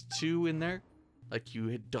 There's 2 in there. Like you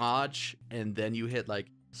hit dodge and then you hit like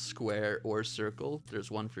square or circle.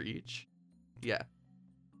 There's 1 for each. Yeah.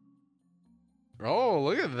 Oh,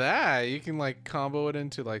 look at that. You can like combo it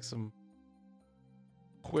into like some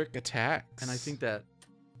quick attacks. And I think that,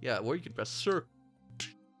 yeah, or you can press circle.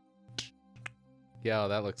 Yeah,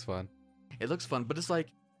 that looks fun. It looks fun, but it's like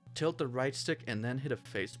tilt the right stick and then hit a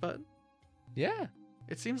face button. Yeah.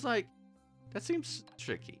 It seems like that seems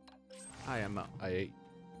tricky. IMO.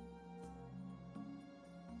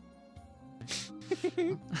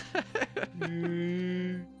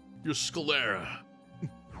 Your sclera.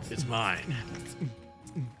 It's mine.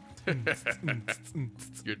 You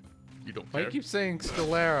don't Why do care. you keep saying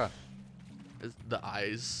sclera? It's the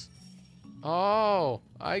eyes. Oh,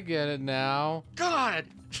 I get it now. God!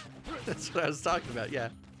 That's what I was talking about, yeah.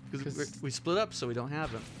 Because we split up so we don't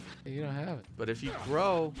have them. You don't have it. But if you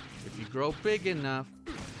grow big enough.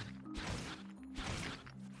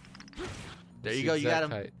 There you go, you got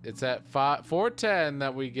him. Height. It's at 410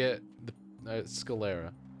 that we get the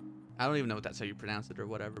Scalera. I don't even know if that's how you pronounce it or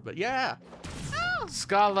whatever, but yeah.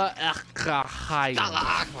 Scala.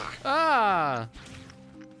 Ah.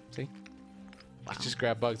 See? Wow. Just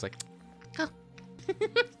grab bugs like.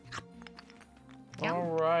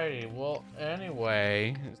 Alrighty. Well,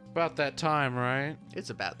 anyway, it's about that time, right?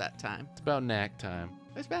 It's about that time. It's about knack time.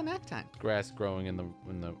 It's about knack time. Grass growing in the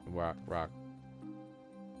rock.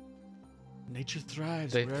 Nature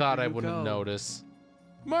thrives. They thought I wherever you wouldn't go. notice.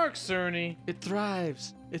 Mark Cerny. It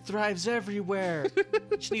thrives. It thrives everywhere.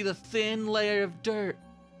 You just need a thin layer of dirt.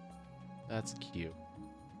 That's cute.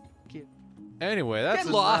 Cute. Anyway, that's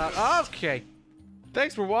Get lost. Okay.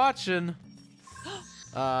 Thanks for watching.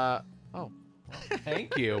 Oh. Well,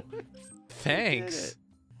 thank you. Thanks.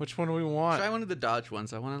 Which one do we want? Try one of the dodge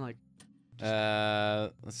ones. I want to like.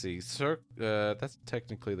 Let's see. That's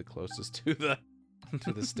technically the closest to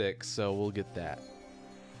the stick, so we'll get that.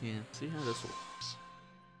 Yeah. See how this works.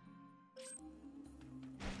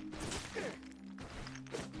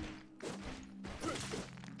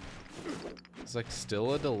 It's like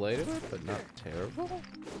still a delay to it, but not terrible.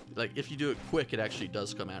 Like if you do it quick, it actually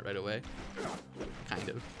does come out right away. Kind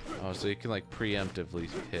of. Oh, so you can like preemptively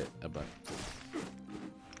hit a button.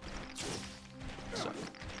 So.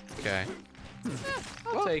 Okay.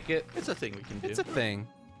 I'll take it. It's a thing we can do. It's a thing.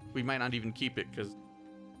 We might not even keep it because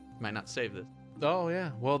we might not save this. Oh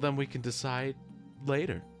yeah. Well, then we can decide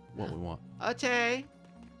later what we want. Okay.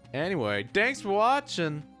 Anyway, thanks for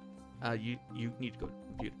watching. You need to go to the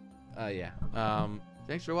computer. Yeah.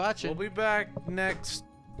 Thanks for watching. We'll be back next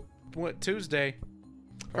Tuesday.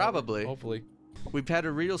 Probably. Hopefully. We've had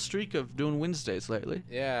a real streak of doing Wednesdays lately.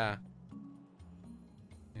 Yeah.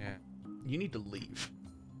 Yeah. You need to leave.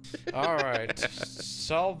 All right.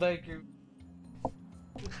 So thank you.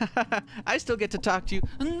 I still get to talk to you.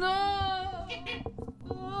 No.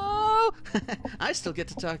 No. I still get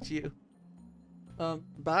to talk to you.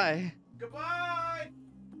 Bye. Goodbye.